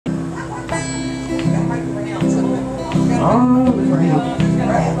all of me.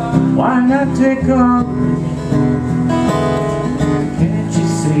 Why not take all of me? Can't you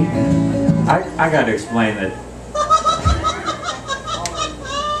see? I got to explain that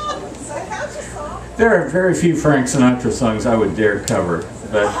there are very few Frank Sinatra songs I would dare cover,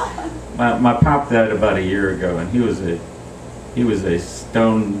 but my pop died about a year ago, and he was a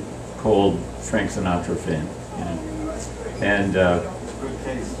stone cold Frank Sinatra fan, you know. And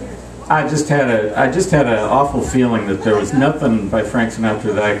I just had an awful feeling that there was nothing by Frank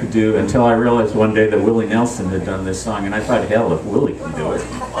Sinatra that I could do until I realized one day that Willie Nelson had done this song, and I thought, hell, if Willie can do it.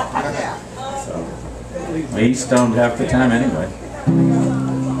 So well, he's stoned half the time anyway.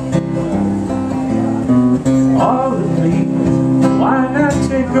 All of me, why not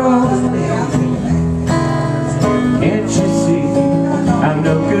take all of me? Can't you see I'm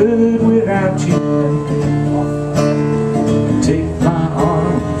no good without you? Take my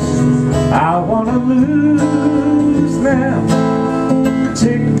arms, I wanna lose them.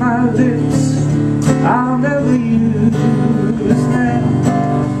 Take my lips, I'll never use them.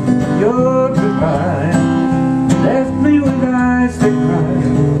 Your goodbye left me with eyes that cry,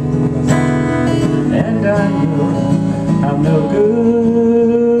 and I know I'm no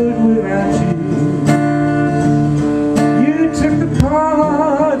good without you. You took the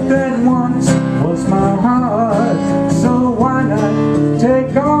part that once was my heart, so why not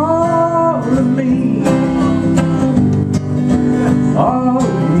take all of me? All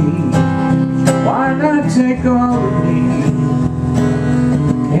of me, why not take all of me?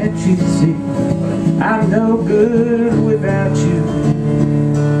 Can't you see I'm no good without you?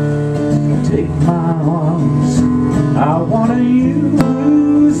 Take my arms, I wanna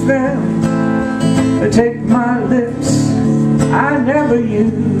use them. Take my lips, I never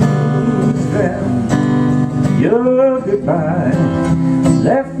use them. Your goodbye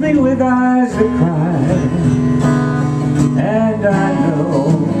left me with eyes that cry, and I know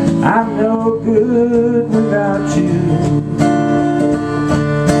I'm no good without you.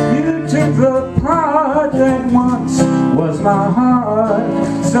 You took the part that once was my heart,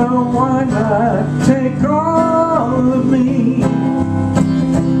 so why not take all of me?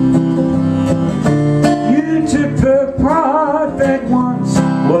 You took the part that once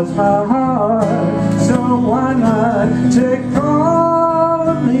was my heart, so why not take